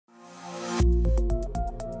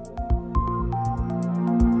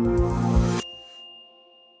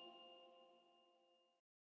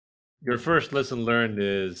Your first lesson learned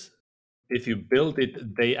is if you build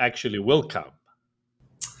it, they actually will come.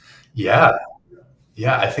 Yeah,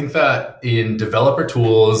 yeah. I think that in developer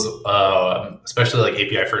tools, especially like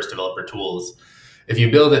API first developer tools, if you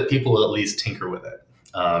build it, people will at least tinker with it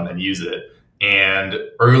and use it. And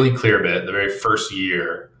early Clearbit, the very first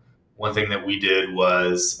year, one thing that we did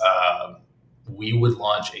was we would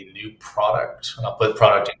launch a new product, and I'll put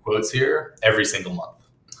product in quotes here, every single month.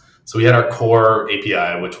 So we had our core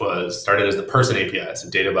API, which was started as the person API, so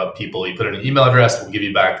data about people. You put in an email address, we'll give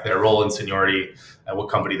you back their role and seniority and what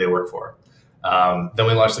company they work for. Then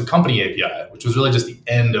we launched the company API, which was really just the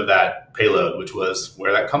end of that payload, which was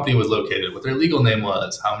where that company was located, what their legal name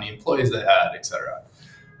was, how many employees they had, etc.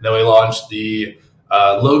 Then we launched the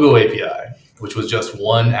logo API, which was just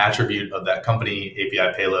one attribute of that company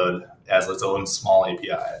API payload as its own small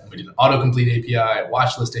API. And we did an autocomplete API, a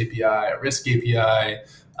watchlist API, a risk API,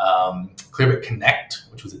 Clearbit Connect,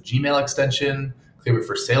 which was a Gmail extension, Clearbit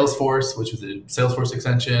for Salesforce, which was a Salesforce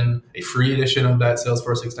extension, a free edition of that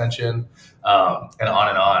Salesforce extension, and on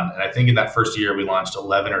and on. And I think in that first year, we launched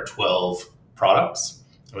 11 or 12 products.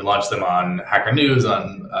 We launched them on Hacker News,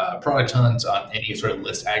 on Product Hunt, on any sort of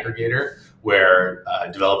list aggregator where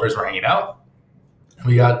developers were hanging out.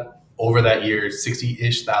 We got over that year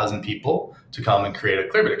 60-ish thousand people to come and create a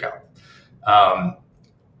Clearbit account.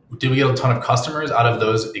 Did we get a ton of customers out of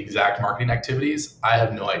those exact marketing activities? I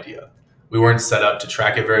have no idea. We weren't set up to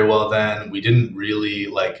track it very well then. We didn't really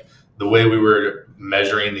the way we were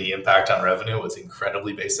measuring the impact on revenue was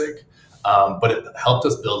incredibly basic, but it helped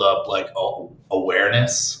us build up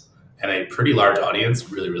awareness and a pretty large audience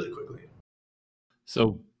really, really quickly.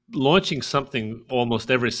 So launching something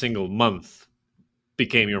almost every single month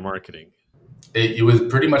became your marketing. It was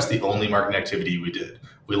pretty much the only marketing activity we did.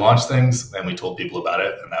 We launched things and we told people about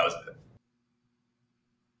it, and that was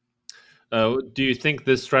it. Do you think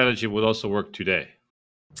this strategy would also work today?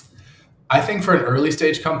 I think for an early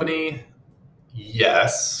stage company,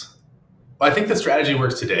 yes. I think the strategy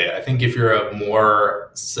works today. I think if you're a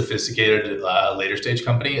more sophisticated later stage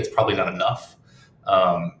company, it's probably not enough.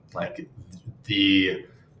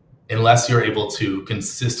 Unless you're able to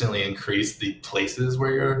consistently increase the places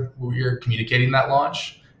where you're communicating that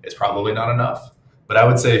launch, it's probably not enough. But I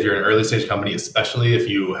would say if you're an early stage company, especially if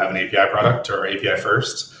you have an API product or API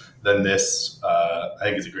first, then this I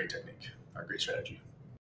think is a great technique or a great strategy.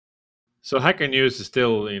 So Hacker News is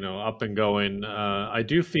still, up and going. I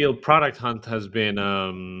do feel Product Hunt has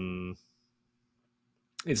been.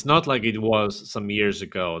 It's not like it was some years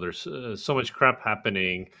ago. There's so much crap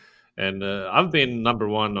happening, and I've been number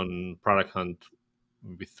one on Product Hunt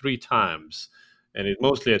maybe 3 times, and it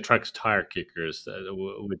mostly attracts tire kickers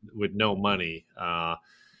with no money.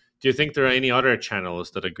 Do you think there are any other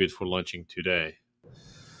channels that are good for launching today?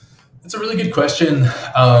 That's a really good question.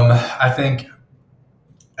 I think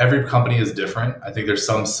every company is different. I think there's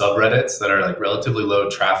some subreddits that are relatively low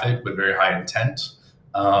traffic but very high intent.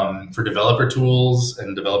 For developer tools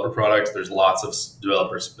and developer products, there's lots of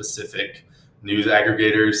developer specific news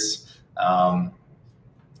aggregators. I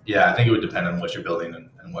think it would depend on what you're building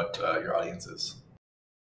and what your audience is.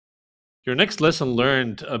 Your next lesson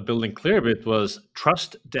learned building Clearbit was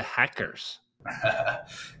trust the hackers.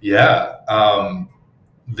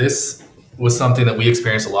 This was something that we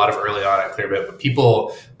experienced a lot of early on at Clearbit, but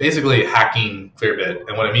people basically hacking Clearbit.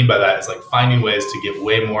 And what I mean by that is finding ways to get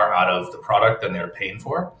way more out of the product than they're paying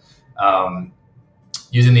for.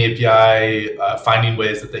 Using the API, finding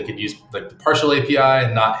ways that they could use the partial API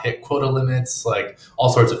and not hit quota limits, all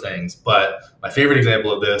sorts of things. But my favorite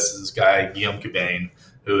example of this is this guy, Guillaume Cabane,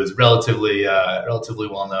 who is relatively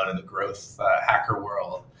well known in the growth hacker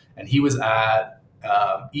world. And he was at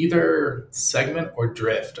either Segment or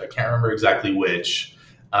Drift. I can't remember exactly which.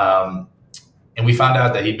 And we found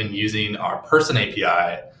out that he'd been using our person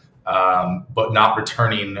API, but not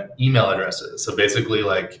returning email addresses. So basically,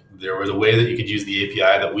 there was a way that you could use the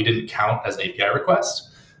API that we didn't count as an API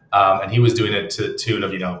request. And he was doing it to the tune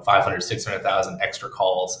of 500, 600,000 extra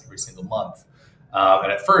calls every single month.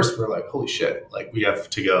 And at first, we're like, holy shit, we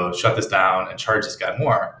have to go shut this down and charge this guy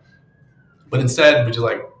more. But instead, we just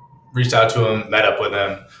reached out to him, met up with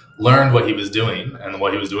him, learned what he was doing. And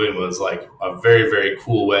what he was doing was a very, very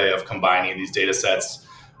cool way of combining these data sets,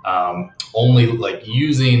 only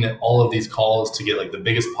using all of these calls to get the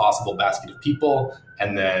biggest possible basket of people,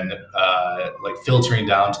 and then filtering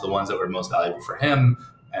down to the ones that were most valuable for him,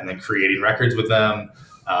 and then creating records with them.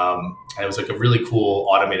 And it was a really cool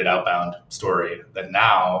automated outbound story that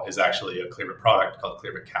now is actually a Clearbit product called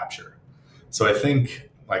Clearbit Capture. So I think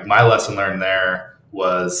my lesson learned there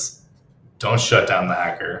was don't shut down the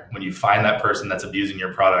hacker. When you find that person that's abusing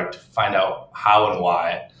your product, find out how and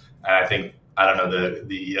why, And I think I don't know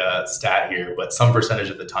the stat here, but some percentage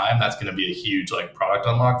of the time that's going to be a huge like product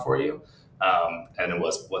unlock for you. And it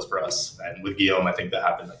was for us. And with Guillaume, I think that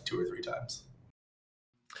happened like 2 or 3 times.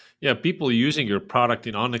 Yeah, people using your product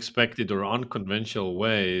in unexpected or unconventional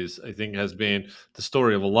ways, I think, has been the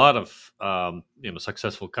story of a lot of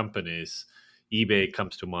successful companies. eBay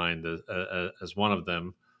comes to mind as one of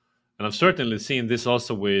them, and I've certainly seen this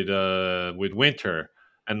also with Winter.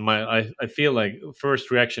 And I feel like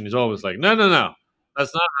first reaction is always like, no, no, no,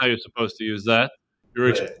 that's not how you're supposed to use that. You're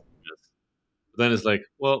explaining Right. this. Then it's like,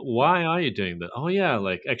 well, why are you doing that? Oh yeah,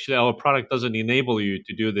 like actually our product doesn't enable you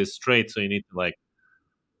to do this straight, so you need to like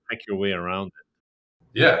hack your way around it.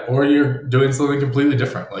 Yeah, or you're doing something completely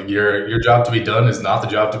different. Like your job to be done is not the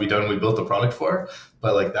job to be done we built the product for,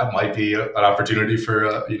 but like that might be an opportunity for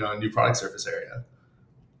a new product surface area.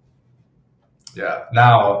 Yeah.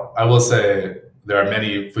 Now I will say there are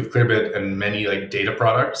many with Clearbit and many like data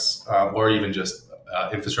products, or even just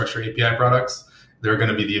infrastructure API products. There are going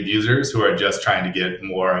to be the abusers who are just trying to get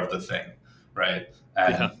more of the thing, right?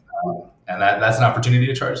 Yeah, And that's an opportunity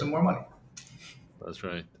to charge them more money. that's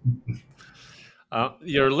right.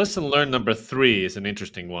 Your lesson learned number 3 is an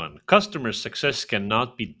interesting one. Customer success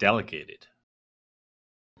cannot be delegated.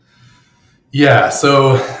 Yeah.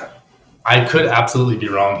 So I could absolutely be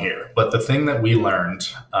wrong here, but the thing that we learned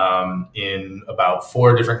in about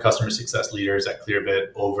 4 different customer success leaders at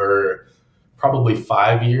Clearbit over probably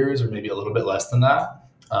 5 years, or maybe a little bit less than that,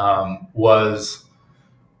 was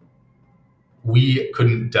we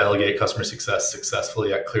couldn't delegate customer success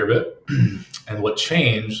successfully at Clearbit. And what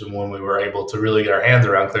changed, and when we were able to really get our hands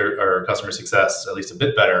around or customer success at least a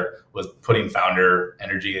bit better, was putting founder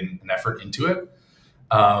energy and effort into it.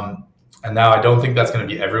 And now I don't think that's going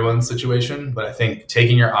to be everyone's situation, but I think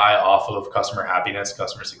taking your eye off of customer happiness,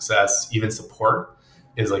 customer success, even support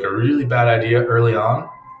is like a really bad idea early on.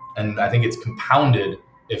 And I think it's compounded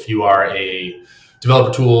if you are a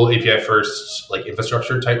developer tool, API first, like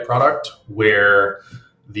infrastructure type product, where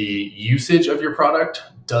the usage of your product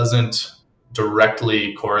doesn't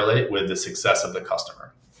directly correlate with the success of the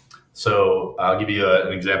customer. So I'll give you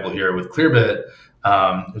an example here with Clearbit.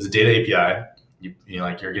 It was a data API.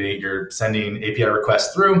 You're sending API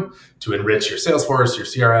requests through to enrich your Salesforce, your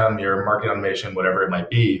CRM, your marketing automation, whatever it might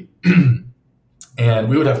be. And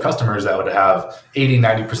we would have customers that would have 80,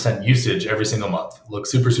 90% usage every single month, look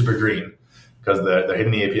super, super green because they're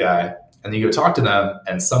hitting the API. And then you go talk to them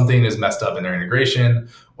and something is messed up in their integration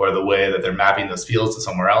or the way that they're mapping those fields to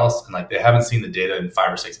somewhere else. And like they haven't seen the data in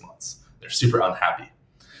 5 or 6 months. They're super unhappy.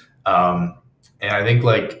 And I think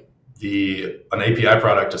like an API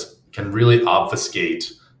product just can really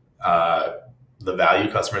obfuscate the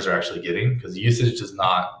value customers are actually getting because usage does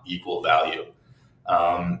not equal value.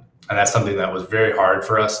 And that's something that was very hard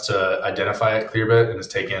for us to identify at Clearbit and has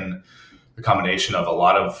taken the combination of a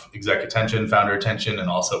lot of exec attention, founder attention, and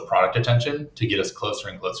also product attention to get us closer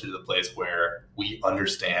and closer to the place where we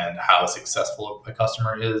understand how successful a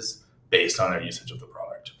customer is based on their usage of the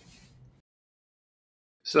product.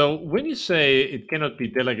 So when you say it cannot be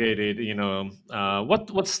delegated,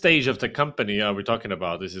 what stage of the company are we talking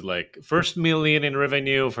about? Is it like first million in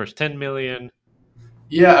revenue, first 10 million?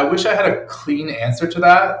 Yeah, I wish I had a clean answer to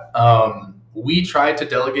that. We tried to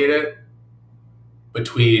delegate it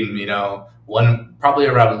between, probably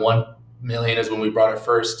around 1 million is when we brought our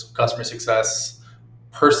first customer success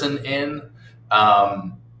person in.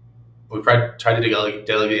 We tried to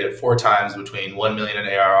delegate it 4 times between 1 million in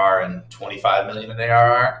ARR and 25 million in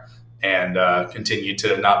ARR, and continued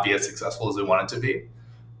to not be as successful as we wanted to be.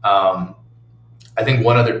 I think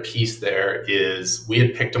one other piece there is we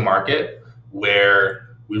had picked a market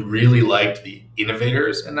where we really liked the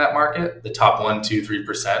innovators in that market. The top 1, 2,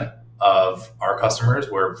 3% of our customers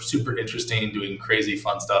were super interesting, doing crazy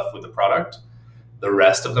fun stuff with the product. The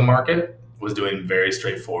rest of the market was doing very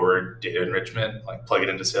straightforward data enrichment, like plug it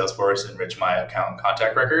into Salesforce, enrich my account and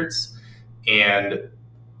contact records. And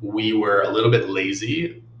we were a little bit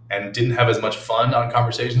lazy and didn't have as much fun on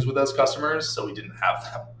conversations with those customers, so we didn't have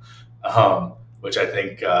them. Which I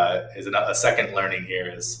think is a second learning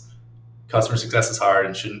here is customer success is hard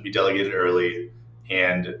and shouldn't be delegated early.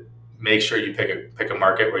 And make sure you pick a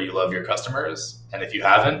market where you love your customers. And if you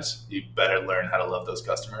haven't, you better learn how to love those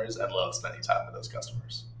customers and love spending time with those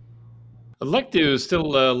customers. I'd like to still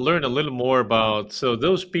learn a little more about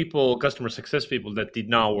those people, customer success people that did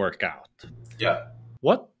not work out. Yeah.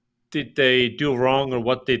 What did they do wrong, or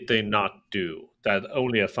what did they not do that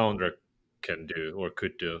only a founder can do or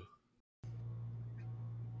could do?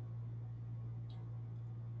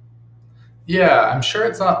 Yeah, I'm sure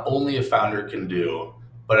it's not only a founder can do,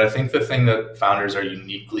 But I think the thing that founders are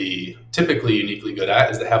typically uniquely good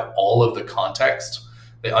at is they have all of the context.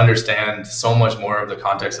 They understand so much more of the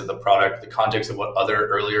context of the product, the context of what other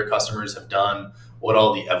earlier customers have done, what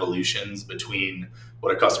all the evolutions between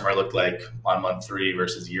what a customer looked like on month 3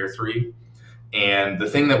 versus year 3. And the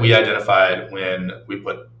thing that we identified when we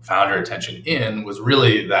put founder attention in was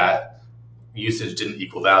really that usage didn't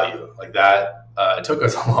equal value. Like that, it took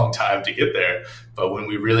us a long time to get there. But when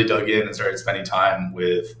we really dug in and started spending time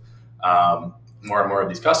with more and more of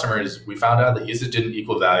these customers, we found out that usage didn't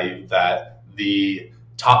equal value, that the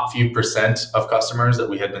top few percent of customers that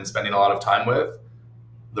we had been spending a lot of time with,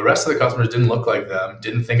 the rest of the customers didn't look like them,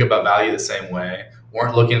 didn't think about value the same way,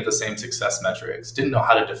 weren't looking at the same success metrics, didn't know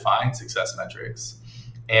how to define success metrics.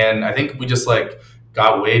 And I think we just like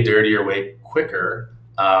got way dirtier, way quicker.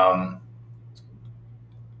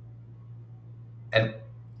 And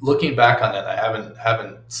looking back on it, I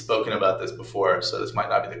haven't spoken about this before, so this might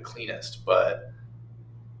not be the cleanest, but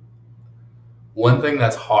one thing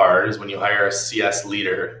that's hard is when you hire a CS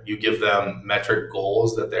leader, you give them metric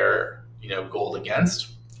goals that they're goaled against,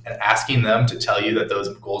 and asking them to tell you that those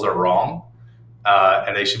goals are wrong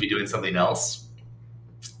and they should be doing something else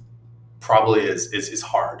probably is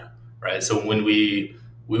hard, right? So when we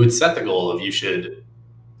would set the goal of you should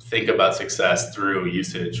think about success through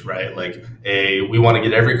usage, right? Like we want to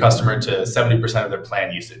get every customer to 70% of their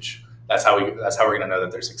plan usage. That's how we're going to know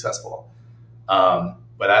that they're successful.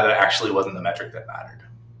 But that actually wasn't the metric that mattered,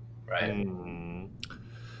 right?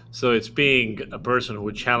 So it's being a person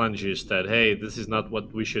who challenges that, hey, this is not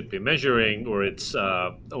what we should be measuring, or it's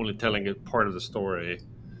only telling a part of the story.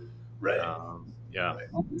 Right. Yeah. Right.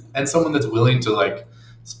 And someone that's willing to like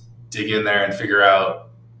dig in there and figure out,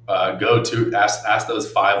 ask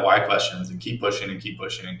those 5 why questions and keep pushing and keep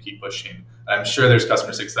pushing and keep pushing. And I'm sure there's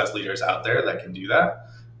customer success leaders out there that can do that.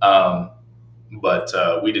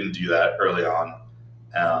 But we didn't do that early on.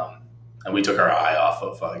 And we took our eye off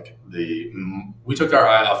of the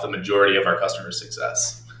majority of our customer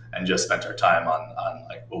success and just spent our time on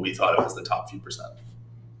like what we thought of as the top few percent.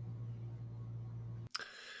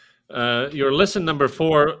 Your lesson number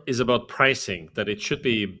 4 is about pricing, that it should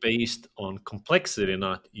be based on complexity,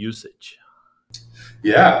 not usage.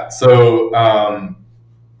 Yeah. So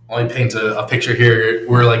let me paint a picture here.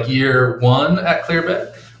 We're like year 1 at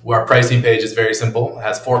Clearbit, where our pricing page is very simple. It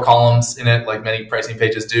has 4 columns in it, like many pricing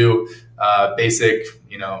pages do. Basic,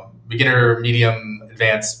 beginner, medium,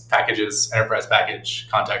 advanced packages, enterprise package,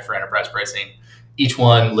 contact for enterprise pricing. Each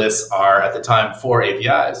one lists our, at the time, 4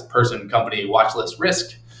 APIs: person, company, watch list,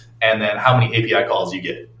 risk, and then how many API calls you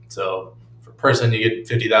get. So for person, you get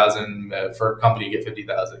 50,000. For company, you get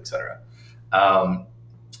 50,000, et cetera.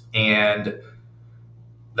 And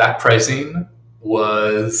that pricing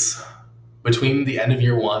was between the end of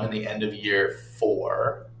year 1 and the end of year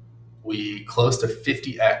 4, we close to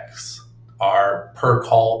 50x our per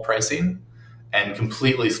call pricing and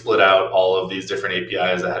completely split out all of these different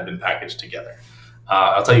APIs that had been packaged together.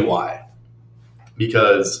 I'll tell you why.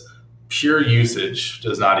 Because pure usage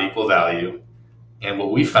does not equal value. And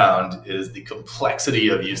what we found is the complexity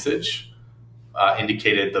of usage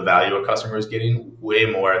indicated the value a customer is getting way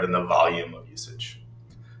more than the volume of usage.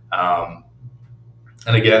 And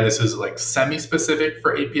again, this is like semi-specific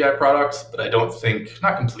for API products, but I don't think,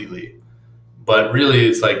 not completely, but really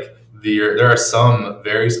it's like there are some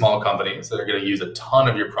very small companies that are going to use a ton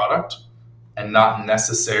of your product and not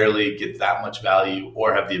necessarily get that much value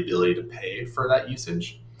or have the ability to pay for that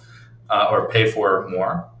usage or pay for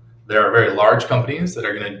more. There are very large companies that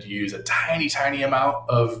are going to use a tiny, tiny amount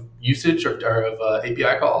of usage or of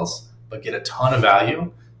API calls, but get a ton of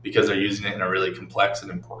value because they're using it in a really complex and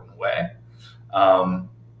important way.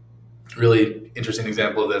 Really interesting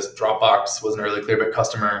example of this, Dropbox was an early Clearbit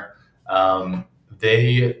customer.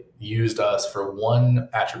 They used us for one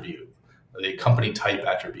attribute, the company type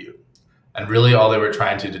attribute. And really all they were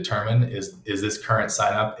trying to determine is this current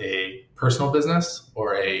sign up a personal business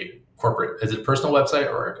or a corporate? Is it a personal website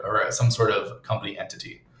or some sort of company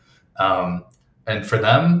entity? And for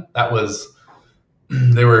them, that was,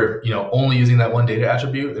 they were only using that one data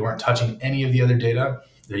attribute. They weren't touching any of the other data.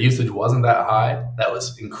 Their usage wasn't that high. That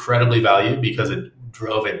was incredibly valued because it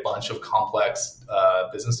drove a bunch of complex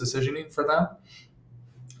business decisioning for them.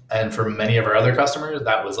 And for many of our other customers,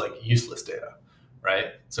 that was like useless data, right?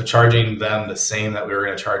 So charging them the same that we were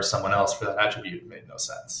going to charge someone else for that attribute made no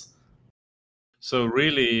sense. So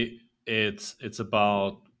really, it's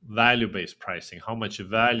about value-based pricing, how much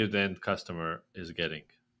value the end customer is getting.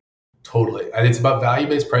 Totally. And it's about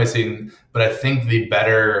value-based pricing, but I think the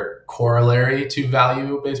better corollary to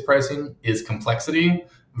value-based pricing is complexity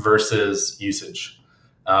versus usage.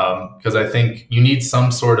 Because I think you need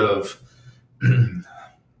some sort of,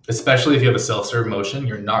 especially if you have a self-serve motion,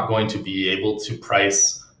 you're not going to be able to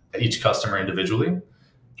price each customer individually,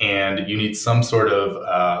 and you need some sort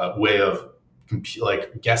of way of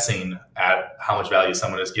like guessing at how much value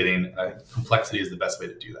someone is getting. Complexity is the best way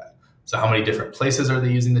to do that. So how many different places are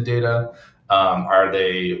they using the data? Are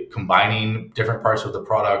they combining different parts of the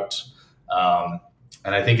product?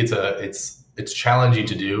 And I think it's challenging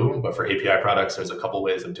to do, but for API products, there's a couple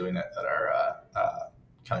ways of doing it that are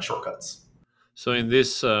kind of shortcuts. So in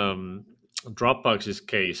this Dropbox's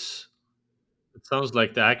case, it sounds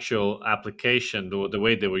like the actual application, the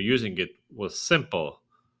way they were using it, was simple.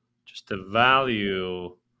 Just the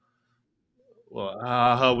value. Well,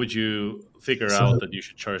 how would you figure So out that you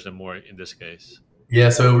should charge them more in this case? yeah,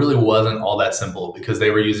 so it really wasn't all that simple because they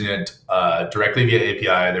were using it directly via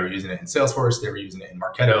API. They were using it in Salesforce. They were using it in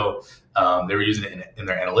Marketo. They were using it in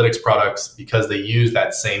their analytics products because they use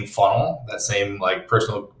that same funnel, that same like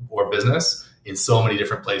personal or business in so many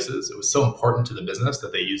different places. It was so important to the business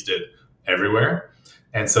that they used it everywhere.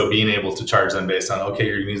 And so being able to charge them based on, okay,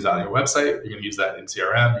 you're going to use that on your website, you're going to use that in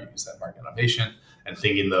CRM, you're going to use that in marketing automation, and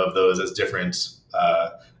thinking of those as different,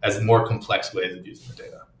 as more complex ways of using the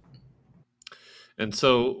data. And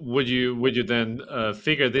so, would you then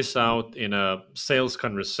figure this out in a sales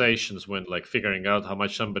conversations when like figuring out how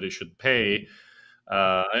much somebody should pay?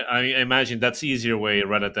 I imagine that's easier way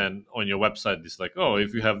rather than on your website. It's like, oh,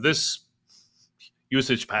 if you have this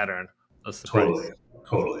usage pattern, that's the Totally, price.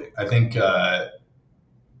 totally. I think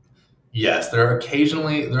yes,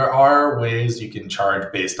 there are ways you can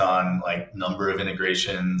charge based on like number of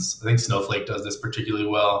integrations. I think Snowflake does this particularly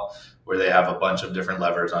well, where they have a bunch of different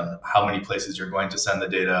levers on how many places you're going to send the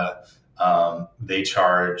data. They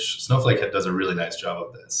charge. Snowflake does a really nice job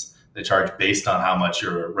of this. They charge based on how much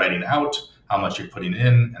you're writing out, how much you're putting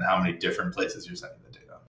in, and how many different places you're sending the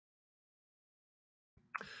data.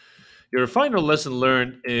 Your final lesson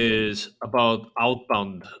learned is about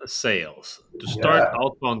outbound sales. To start Yeah,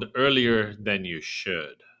 outbound earlier than you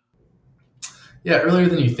should. yeah, earlier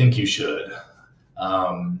than you think you should.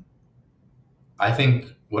 Um, I think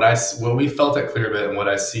what we felt at Clearbit and what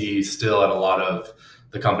I see still at a lot of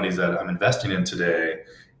the companies that I'm investing in today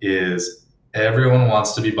is everyone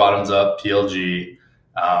wants to be bottoms up PLG,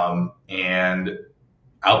 and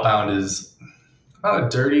outbound is not a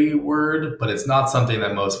dirty word, but it's not something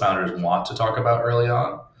that most founders want to talk about early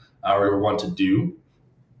on or want to do.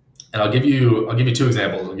 And I'll give you two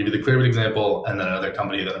examples. I'll give you the Clearbit example and then another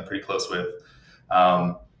company that I'm pretty close with.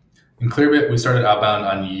 Um, in Clearbit, we started outbound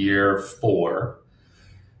on year 4.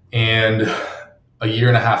 And a year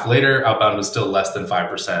and a half later, outbound was still less than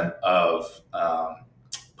 5% of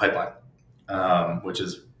pipeline, which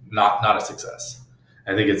is not a success.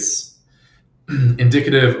 I think it's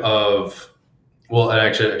indicative of, well,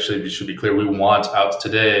 actually, we should be clear. We want out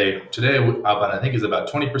today outbound, I think, is about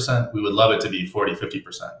 20%. We would love it to be 40, 50%,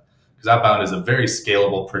 because outbound is a very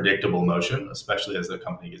scalable, predictable motion, especially as the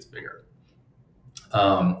company gets bigger.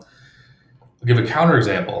 I'll give a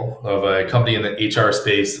counterexample of a company in the HR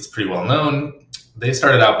space that's pretty well known. They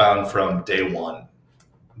started outbound from day one.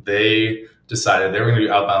 They decided they were going to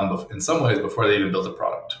do outbound in some ways before they even built a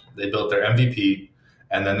product. They built their MVP,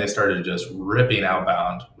 and then they started just ripping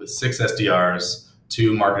outbound with 6 SDRs,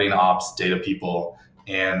 2 marketing ops, data people,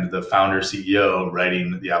 and the founder CEO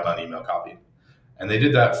writing the outbound email copy. And they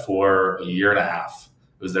did that for a year and a half.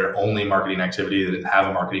 It was their only marketing activity. They didn't have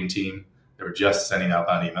a marketing team. They were just sending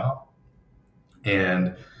outbound email.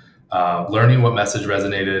 And learning what message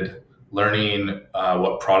resonated, learning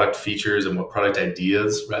what product features and what product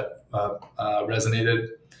ideas resonated.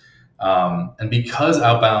 And because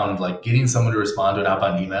outbound, like getting someone to respond to an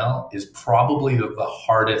outbound email is probably the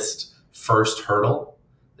hardest first hurdle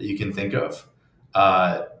that you can think of.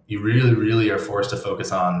 You really, really are forced to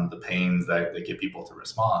focus on the pains that get people to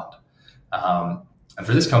respond. And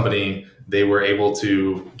for this company, they were able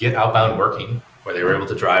to get outbound working, where they were able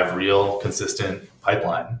to drive real, consistent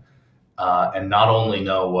pipeline, and not only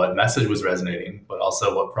know what message was resonating, but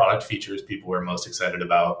also what product features people were most excited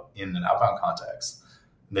about in an outbound context.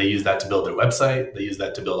 They used that to build their website. They used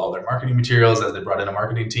that to build all their marketing materials as they brought in a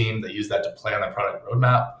marketing team. They used that to plan their product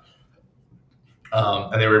roadmap.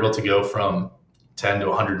 And they were able to go from 10 to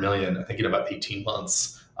 100 million, I think, in about 18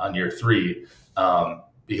 months on year 3,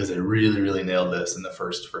 because they really, really nailed this in the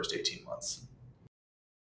first 18 months.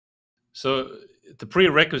 So the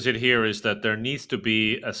prerequisite here is that there needs to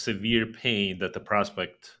be a severe pain that the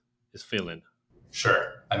prospect is feeling.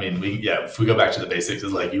 Sure. I mean, if we go back to the basics,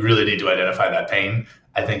 is like you really need to identify that pain.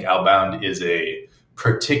 I think outbound is a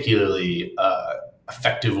particularly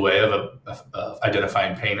effective way of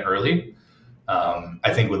identifying pain early.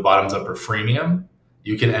 I think with bottoms up or freemium,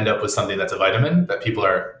 you can end up with something that's a vitamin that people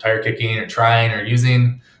are tire kicking or trying or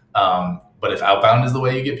using. But if outbound is the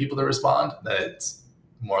way you get people to respond, then it's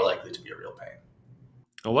more likely to be a real pain.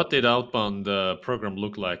 And what did outbound program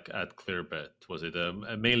look like at Clearbit? Was it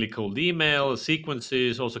a mainly cold email,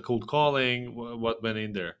 sequences, also cold calling? What went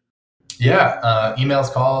in there? Yeah,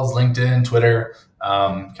 emails, calls, LinkedIn, Twitter,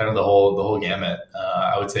 kind of the whole gamut.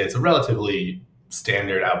 I would say it's a relatively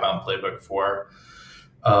standard outbound playbook for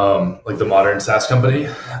like the modern SaaS company.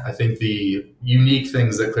 I think the unique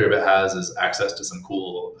things that Clearbit has is access to some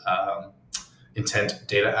cool intent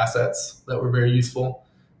data assets that were very useful.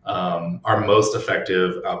 Our most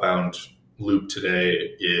effective outbound loop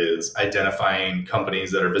today is identifying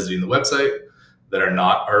companies that are visiting the website that are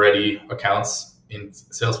not already accounts in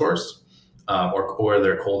Salesforce, or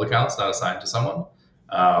they're cold accounts not assigned to someone,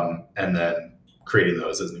 and then creating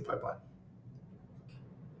those as new pipeline.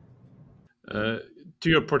 Uh, to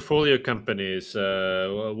your portfolio companies,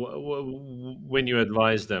 when you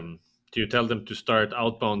advise them, do you tell them to start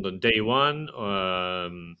outbound on day one?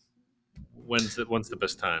 When's the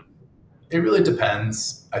best time? It really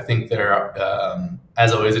depends. I think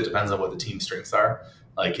as always, it depends on what the team strengths are.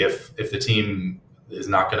 Like if the team is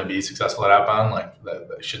not going to be successful at outbound, like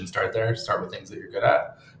that shouldn't start there. Start with things that you're good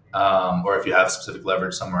at, or if you have specific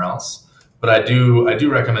leverage somewhere else. But I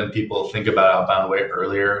do recommend people think about outbound way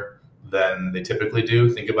earlier than they typically do.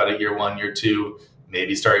 Think about it year one, year two.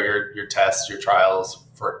 Maybe start your tests, your trials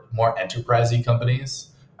for more enterprisey companies.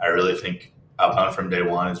 I really think outbound from day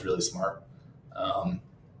one is really smart. Um,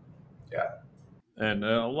 yeah. And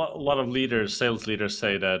a lot of leaders, sales leaders,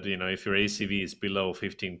 say that if your ACV is below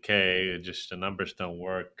 15K, just the numbers don't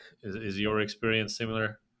work. Is your experience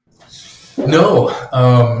similar? No,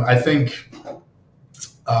 I think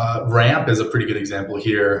Ramp is a pretty good example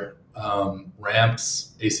here.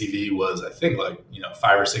 Ramp's ACV was, I think, like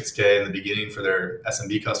 5 or 6K in the beginning for their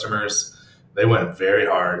SMB customers. They went very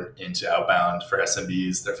hard into outbound for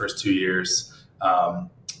SMBs their first 2 years,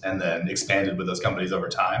 and then expanded with those companies over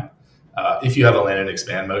time. If you have a land and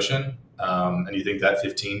expand motion, and you think that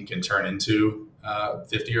 15 can turn into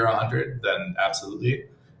 50 or 100, then absolutely,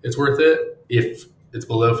 it's worth it. If it's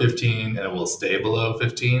below 15 and it will stay below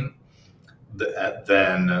 15,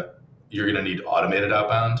 then you're going to need automated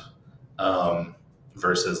outbound,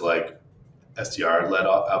 versus like SDR led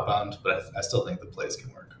outbound. But I still think the plays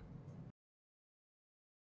can work.